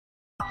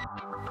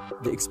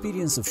The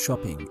experience of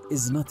shopping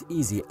is not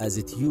easy as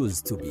it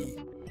used to be.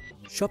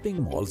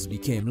 Shopping malls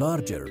became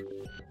larger.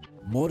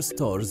 More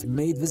stores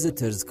made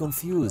visitors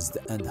confused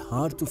and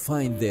hard to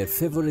find their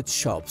favorite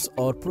shops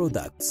or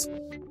products.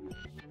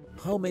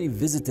 How many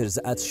visitors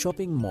at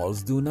shopping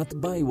malls do not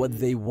buy what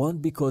they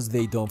want because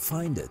they don't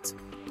find it?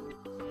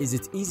 Is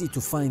it easy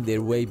to find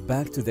their way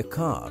back to the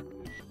car?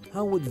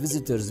 How would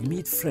visitors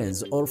meet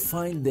friends or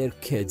find their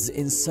kids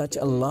in such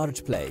a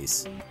large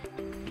place?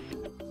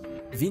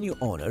 Venue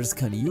owners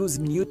can use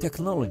new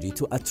technology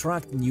to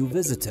attract new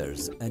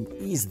visitors and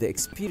ease the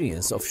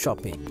experience of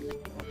shopping.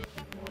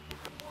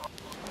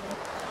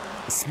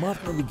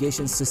 Smart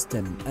navigation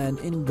system and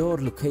indoor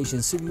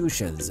location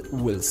solutions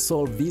will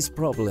solve these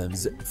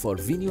problems for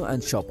venue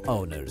and shop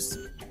owners.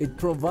 It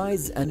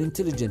provides an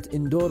intelligent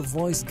indoor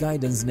voice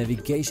guidance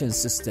navigation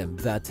system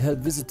that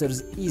helps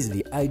visitors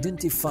easily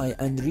identify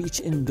and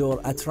reach indoor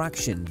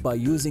attraction by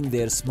using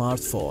their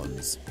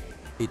smartphones.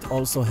 It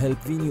also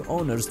helps venue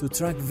owners to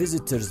track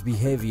visitors'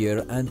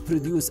 behavior and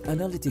produce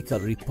analytical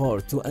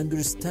report to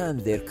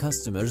understand their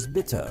customers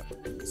better.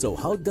 So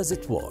how does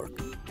it work?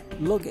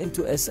 Log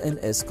into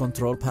SNS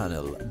control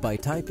panel by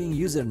typing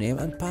username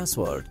and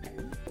password.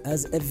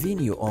 As a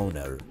venue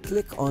owner,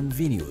 click on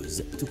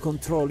Venues to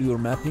control your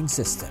mapping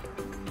system.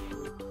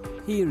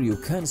 Here you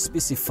can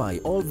specify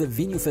all the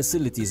venue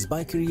facilities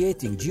by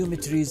creating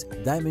geometries,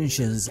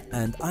 dimensions,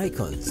 and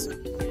icons.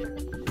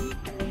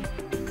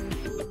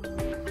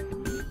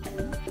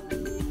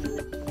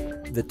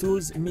 The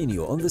Tools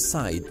menu on the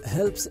side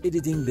helps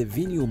editing the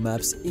venue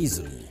maps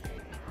easily.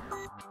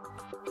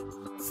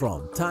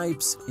 From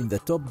Types in the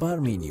top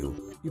bar menu,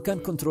 you can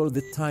control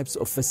the types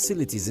of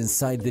facilities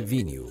inside the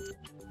venue,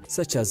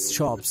 such as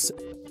shops,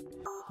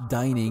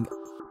 dining,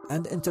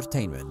 and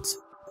entertainment.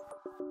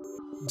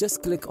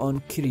 Just click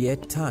on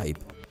Create Type,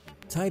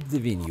 type the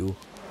venue,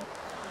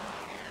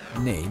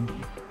 name,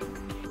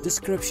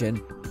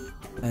 description,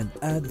 and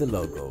add the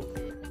logo.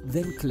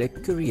 Then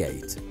click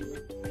Create.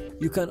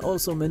 You can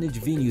also manage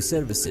venue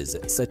services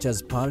such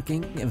as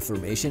parking,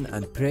 information,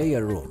 and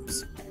prayer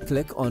rooms.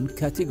 Click on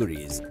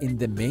Categories in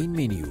the main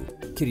menu,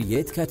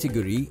 create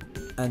category,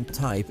 and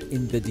type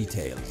in the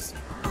details.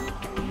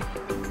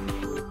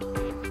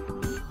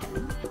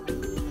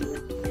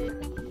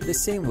 The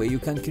same way you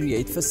can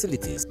create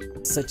facilities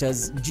such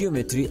as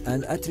geometry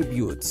and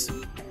attributes.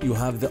 You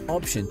have the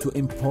option to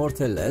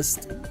import a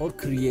list or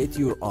create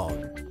your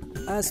own.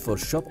 As for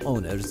shop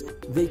owners,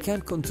 they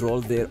can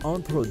control their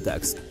own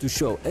products to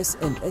show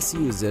SNS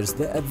users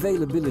the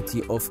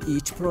availability of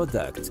each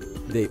product.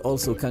 They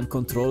also can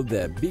control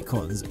the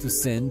beacons to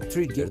send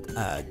triggered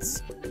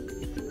ads.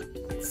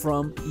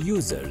 From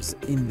Users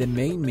in the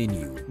main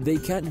menu, they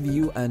can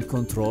view and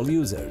control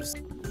users.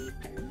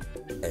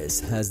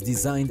 S has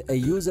designed a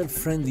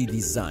user-friendly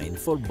design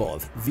for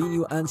both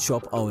venue and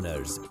shop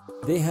owners.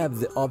 They have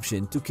the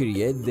option to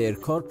create their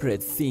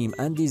corporate theme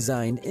and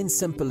design in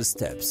simple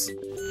steps.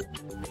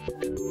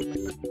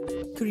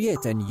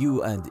 Create a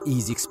new and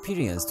easy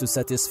experience to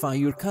satisfy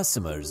your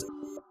customers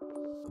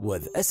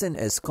with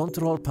SNS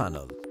Control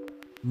Panel.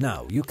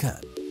 Now you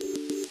can.